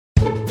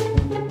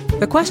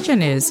The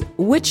question is,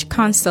 which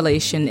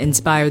constellation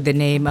inspired the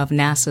name of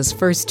NASA's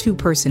first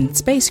two-person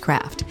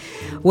spacecraft?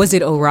 Was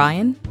it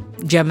Orion,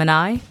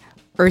 Gemini,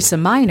 Ursa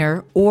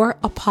Minor, or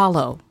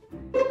Apollo?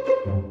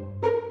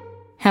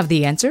 Have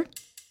the answer?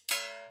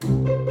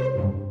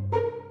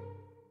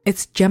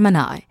 It's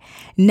Gemini.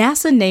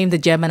 NASA named the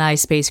Gemini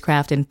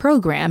spacecraft and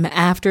program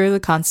after the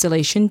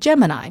constellation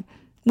Gemini,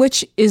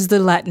 which is the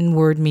Latin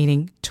word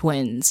meaning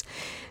twins.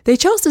 They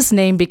chose this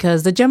name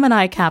because the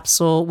Gemini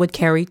capsule would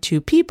carry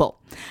two people.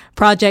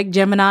 Project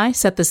Gemini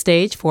set the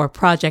stage for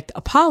Project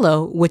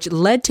Apollo, which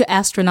led to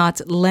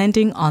astronauts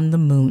landing on the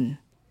moon.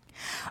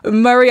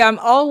 Murray, I'm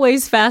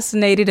always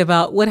fascinated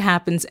about what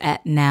happens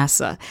at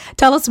NASA.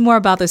 Tell us more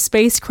about the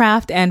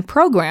spacecraft and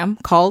program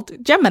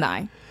called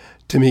Gemini.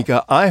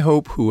 Tamika, I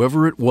hope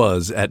whoever it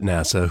was at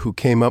NASA who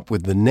came up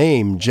with the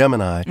name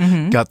Gemini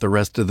got the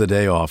rest of the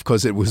day off,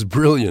 because it was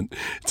brilliant.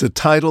 It's a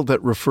title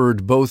that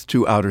referred both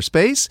to outer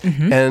space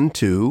and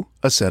to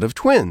a set of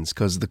twins,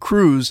 because the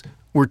crews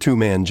were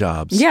two-man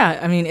jobs. Yeah,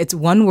 I mean, it's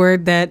one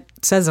word that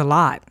says a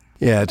lot.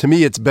 Yeah, to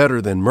me, it's better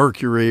than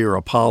Mercury or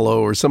Apollo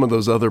or some of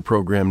those other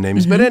program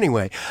names. But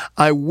anyway,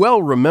 I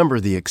well remember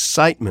the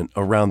excitement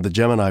around the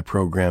Gemini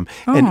program.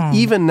 And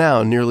even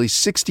now, nearly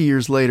 60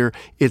 years later,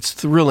 it's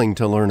thrilling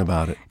to learn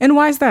about it. And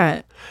why is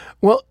that?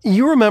 Well,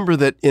 you remember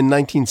that in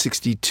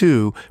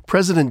 1962,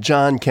 President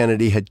John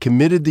Kennedy had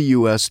committed the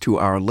U.S. to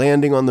our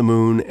landing on the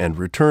moon and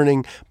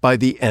returning by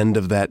the end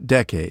of that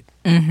decade.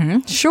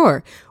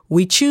 Sure.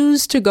 We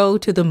choose to go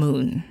to the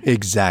moon.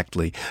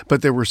 Exactly.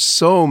 But there were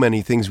so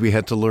many things we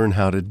had to learn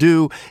how to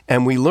do,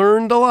 and we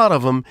learned a lot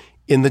of them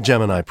in the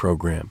Gemini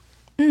program.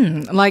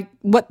 Like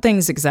what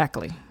things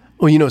exactly?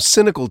 Well, you know,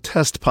 cynical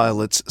test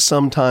pilots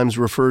sometimes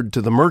referred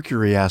to the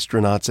Mercury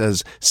astronauts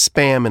as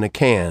spam in a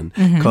can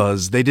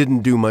because they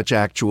didn't do much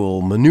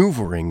actual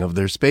maneuvering of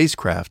their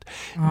spacecraft.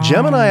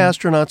 Gemini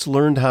astronauts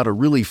learned how to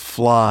really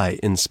fly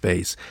in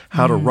space,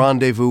 how to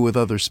rendezvous with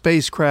other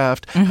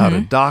spacecraft, how to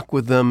dock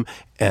with them,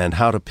 and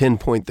how to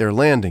pinpoint their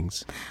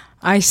landings.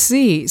 I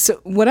see. So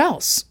what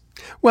else?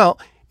 Well,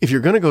 if you're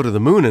going to go to the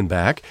moon and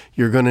back,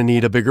 you're going to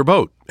need a bigger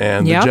boat.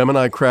 And the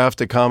Gemini craft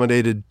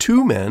accommodated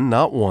two men,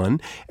 not one,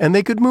 and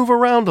they could move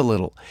around a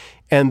little.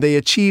 And they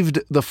achieved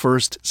the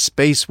first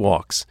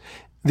spacewalks.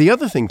 The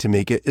other thing,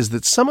 Tamika, is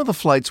that some of the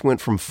flights went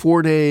from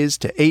 4 days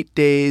to 8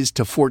 days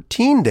to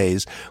 14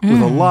 days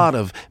with a lot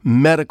of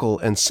medical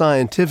and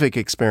scientific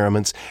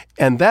experiments.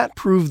 And that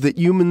proved that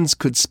humans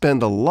could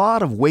spend a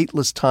lot of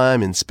weightless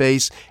time in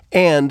space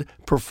and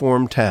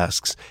perform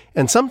tasks,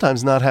 and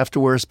sometimes not have to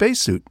wear a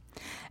spacesuit.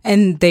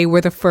 And they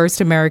were the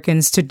first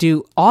Americans to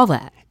do all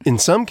that. In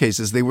some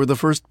cases, they were the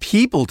first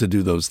people to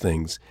do those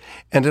things.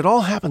 And it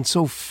all happened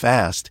so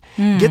fast.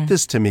 Get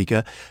this,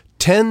 Tamika,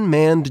 10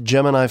 manned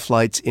Gemini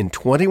flights in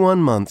 21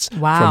 months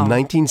from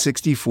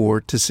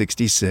 1964 to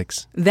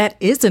 66. That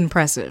is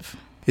impressive.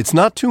 It's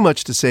not too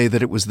much to say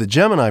that it was the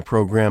Gemini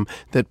program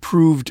that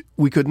proved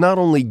we could not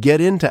only get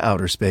into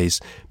outer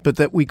space, but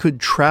that we could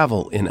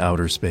travel in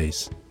outer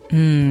space.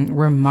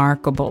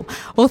 Remarkable.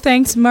 Well,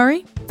 thanks,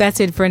 Murray.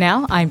 That's it for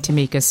now. I'm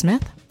Tamika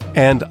Smith.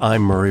 And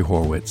I'm Murray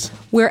Horwitz.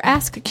 We're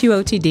Ask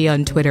QOTD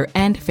on Twitter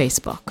and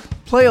Facebook.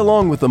 Play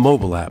along with the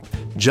mobile app.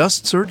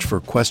 Just search for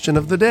Question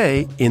of the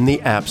Day in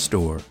the App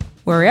Store.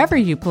 Wherever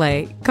you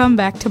play, come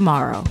back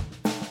tomorrow.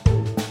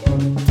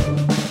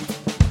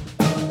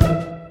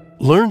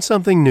 Learn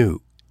something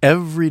new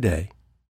every day.